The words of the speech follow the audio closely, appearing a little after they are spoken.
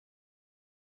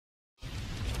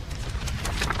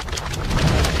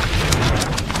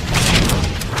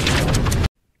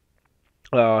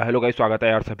Hello guys, स्वागत है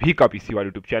यार सभी का पीसी वाले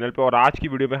यूट्यूब चैनल पे। और आज की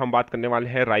वीडियो में हम बात करने वाले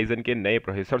हैं राइजन के नए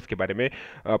प्रोसेसर्स के बारे में।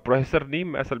 प्रोसेसर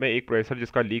नहीं, असल में एक प्रोसेसर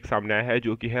जिसका लीक सामने आया है,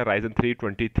 जो कि है राइजन 3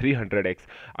 2300X।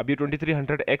 अब ये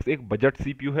 2300X एक बजट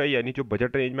सीपीयू है, यानी जो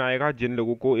बजट रेंज में आएगा। जिन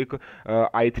लोगों को एक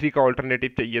i3 का ऑल्टरनेटिव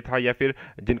चाहिए था, या फिर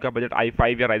जिनका बजट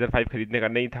i5 या राइजन 5 खरीदने का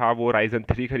नहीं था, वो राइजन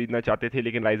 3 खरीदना चाहते थे,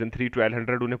 लेकिन राइजन 3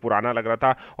 1200 उन्हें पुराना लग रहा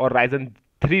था, और राइजन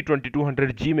 3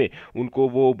 2200G में उनको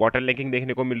वो बॉटल नेकिंग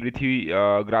देखने को मिल रही थी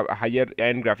हायर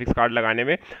एंड ग्राफिक्स कार्ड लगाने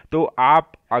में। तो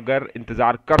आप अगर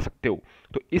इंतज़ार कर सकते हो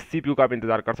तो इस सीपीयू का आप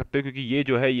इंतजार कर सकते हो, क्योंकि ये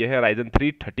जो है, ये है राइजन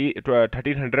 3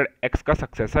 1300X का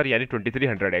सक्सेसर, यानी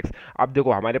 2300X। अब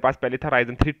देखो, हमारे पास पहले था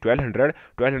राइजन 3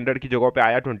 1200 की जगह पे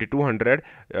आया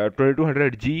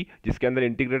 2200G, जिसके अंदर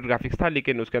इंटीग्रेटेड ग्राफिक्स था,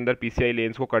 लेकिन उसके अंदर पीसीआई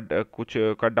लेंस को कुछ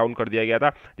कट डाउन कर दिया गया था,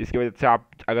 जिसकी वजह से आप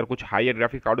अगर कुछ हायर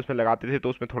ग्राफिक कार्ड उसमें लगाते थे तो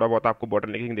उसमें थोड़ा बहुत आपको बॉटल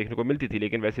नेकिंग देखने को मिलती थी।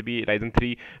 लेकिन वैसे भी राइजन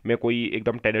 3 में कोई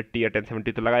एकदम 1080 या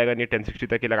 1070 तो लगाएगा नहीं, 1060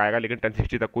 तक ही लगाएगा, लेकिन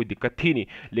 1060 तक कोई दिक्कत थी नहीं।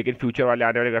 लेकिन फ्यूचर वाले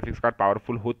आने वाले ग्राफिक्स कार्ड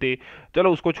पावरफुल होते,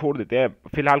 चलो उसको छोड़ देते हैं।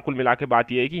 फिलहाल कुल मिला के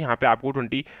बात यह है कि यहाँ पे आपको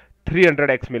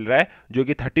 2300X मिल रहा है, जो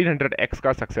कि 1300X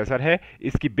का सक्सेसर है।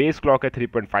 इसकी बेस क्लॉक है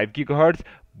 3.5 गीगाहर्ट्ज,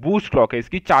 बूस्ट क्लॉक है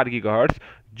इसकी 4 गीगाहर्ट्ज,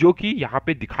 जो कि यहाँ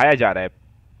पे दिखाया जा रहा है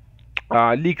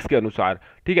लीक्स के अनुसार।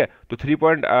 ठीक है, तो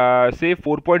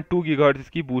 4.2 गीगाहर्ट्ज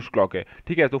इसकी बूस्ट क्लॉक है।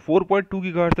 ठीक है, तो 4.2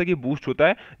 गीगाहर्ट्ज तक ये बूस्ट होता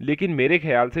है, लेकिन मेरे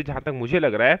ख्याल से, जहाँ तक मुझे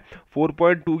लग रहा है,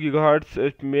 4.2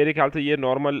 गीगाहर्ट्ज मेरे ख्याल से ये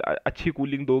नॉर्मल अच्छी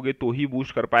कूलिंग दोगे तो ही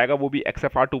बूस्ट कर पाएगा, वो भी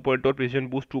XFR 2.0 और प्रिसिजन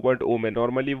बूस्ट 2.0 में।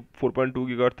 नॉर्मली 4.2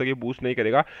 गीगाहर्ट्ज तक ये बूस्ट नहीं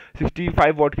करेगा।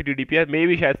 65 वॉट की टीडीपी है, मे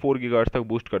भी शायद 4 गीगाहर्ट्ज तक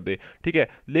बूस्ट कर दे। ठीक है,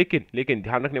 लेकिन लेकिन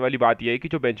ध्यान रखने वाली बात यह है कि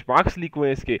जो बेंचमार्क्स लीक हुए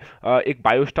हैं इसके, एक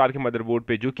बायोस्टार के मदरबोर्ड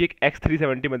पे, जो कि एक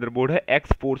X370 मदरबोर्ड है,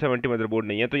 X470 मदरबोर्ड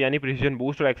नहीं है, तो यानी प्रिसिजन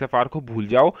बूस्ट और XFR को भूल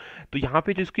जाओ। तो यहाँ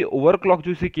पे जो इसकी ओवरक्लॉक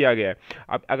जो इसे किया गया है,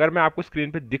 अब अगर मैं आपको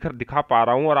स्क्रीन पे दिखा पा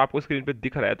रहा हूँ और आपको स्क्रीन पे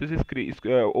दिख रहा है, तो इसे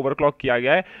ओवरक्लॉक किया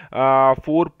गया है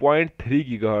 4.3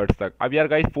 गीगाहर्ट्ज तक। अब यार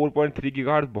गाइस, 4.3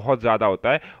 गीगाहर्ट्ज बहुत ज़्यादा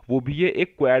होता है, वो भी ये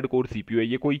एक क्वाड कोर सीपीयू है।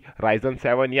 ये कोई राइजन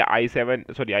 7 या i7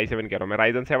 कह रहा हूँ मैं,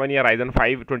 राइजन 7 या राइजन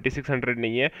 5 2600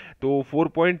 नहीं है। तो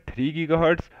 4.3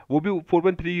 गीगाहर्ट्ज, वो भी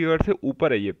 4.3 गीगाहर्ट्ज से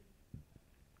ऊपर है ये।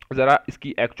 ज़रा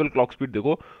इसकी एक्चुअल क्लॉक स्पीड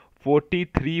देखो,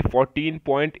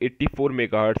 14.84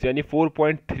 मेगाहर्ट्ज, यानी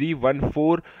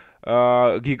 4.314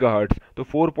 गीगाहर्ट्ज। तो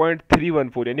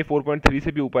 4.314 यानी 4.3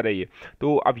 से भी ऊपर है ये।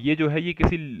 तो अब ये जो है, ये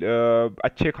किसी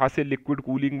अच्छे खासे लिक्विड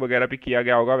कूलिंग वगैरह पे किया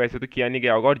गया होगा, वैसे तो किया नहीं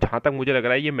गया होगा। और जहाँ तक मुझे लग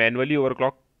रहा है, ये मैनुअली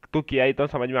ओवरक्लॉक तो किया ही तो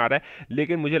समझ में आ रहा है,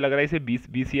 लेकिन मुझे लग रहा है इसे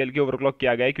BCL के ओवरक्लॉक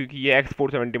किया गया है, क्योंकि ये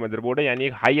X470 मदरबोर्ड है, यानी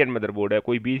एक हाई एंड मदरबोर्ड है,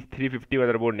 कोई B350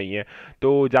 मदरबोर्ड नहीं है।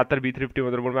 तो ज़्यादातर B350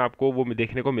 मदरबोर्ड में आपको वो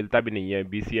देखने को मिलता भी नहीं है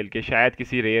BCL के, शायद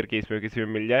किसी रेयर केस में किसी में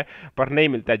मिल जाए, पर नहीं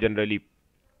मिलता है जनरली।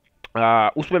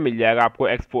 उसमें मिल जाएगा आपको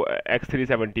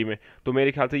X370 में। तो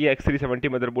मेरे ख्याल से ये X370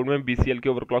 मदरबोर्ड में BCL के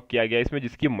ओवरक्लॉक किया गया है इसमें,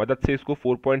 जिसकी मदद से इसको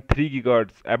 4.3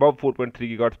 गीगाहर्ट्ज, अबव 4.3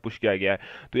 गीगाहर्ट्ज पुश किया गया है।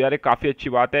 तो यार एक काफ़ी अच्छी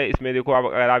बात है इसमें। देखो, आप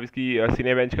अगर आप इसकी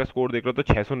सिने बेंच का स्कोर देख लो, तो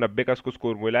 690 का इसको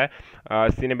स्कोर मिला है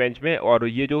सिने बेंच में। और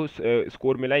ये जो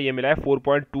स्कोर मिला है, ये मिला है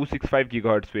 4.265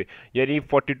 गीगाहर्ट्ज पे, यानी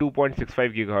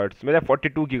 42.65 गीगाहर्ट्ज, मतलब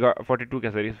 42 क्या,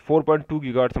 सॉरी 4.2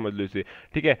 गीगाहर्ट्ज समझ लो इसे।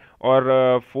 ठीक है,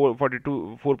 और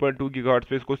 4.2 गीगाहर्ट्ज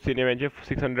पे इसको सिने बेंच में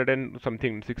 600 एंड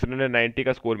समथिंग 690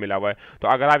 का स्कोर मिला हुआ है। तो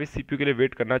अगर आप इस सीपीयू के लिए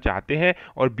वेट करना चाहते हैं,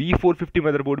 और B450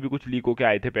 मदरबोर्ड भी कुछ लीक होकर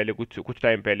आए थे पहले, कुछ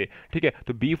टाइम पहले। ठीक है,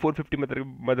 तो B450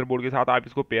 मदरबोर्ड के साथ आप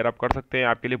इसको पेयर अप कर सकते हैं,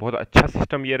 आपके लिए बहुत अच्छा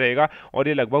सिस्टम ये रहेगा। और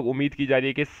ये लगभग उम्मीद की जा रही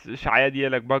है कि शायद ये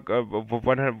लगभग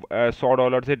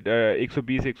 $100 से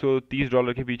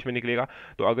 $120-130 के बीच में निकलेगा।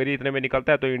 तो अगर ये इतने में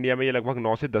निकलता है, तो इंडिया में ये लगभग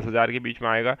 9 से 10 हज़ार के बीच में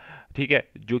आएगा। ठीक है,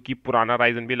 जो कि पुराना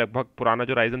राइजन भी लगभग, पुराना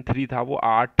जो राइजन 3 था वो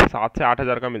 7 से 8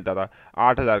 हज़ार का मिलता था।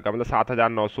 8 हज़ार का मतलब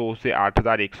 7,900 से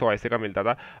 8,100 ऐसे का मिलता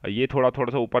था। ये थोड़ा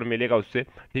थोड़ा सा ऊपर मिलेगा उससे।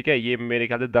 ठीक है, ये मेरे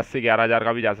ख्याल से 10 से 11 हज़ार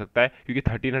का भी जा सकता है, क्योंकि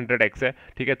 1300X है।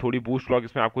 ठीक है, थोड़ी बूस्ट क्लॉक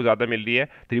इसमें आपको ज़्यादा मिल रही है,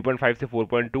 3.5 से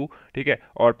 4.2। ठीक है,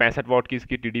 और 65 वॉट की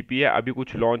इसकी टीडीपी है। अभी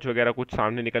कुछ लॉन्च वगैरह कुछ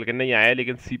सामने निकल के नहीं आया है,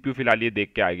 लेकिन सीपीयू फिलहाल ये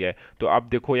देख के आ गया है। तो अब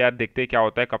देखो यार, देखते हैं क्या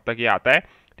होता है, कब तक ये आता है।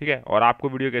 ठीक है, और आपको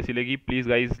वीडियो कैसी लगी, प्लीज़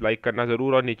गाइज लाइक करना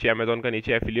ज़रूर। और नीचे अमेजोन का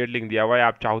नीचे एफिलिएट लिंक दिया हुआ है,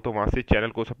 आप चाहो तो वहाँ से चैनल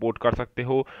को सपोर्ट कर सकते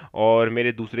हो। और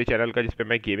मेरे दूसरे चैनल का, जिसपे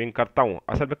मैं गेमिंग करता हूँ,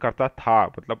 असल में करता था,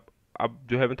 मतलब अब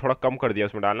जो है मैं थोड़ा कम कर दिया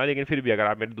उसमें डालना, लेकिन फिर भी अगर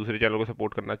आप मेरे दूसरे चैनल को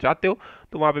सपोर्ट करना चाहते हो,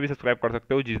 तो वहाँ पे भी सब्सक्राइब कर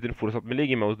सकते हो। जिस दिन फुर्सत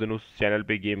मिलेगी, मैं उस दिन उस चैनल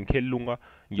पे गेम खेल लूँगा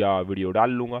या वीडियो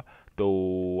डाल लूँगा।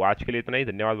 तो आज के लिए इतना ही,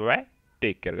 धन्यवाद, बाय,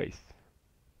 टेक केयर गाइस।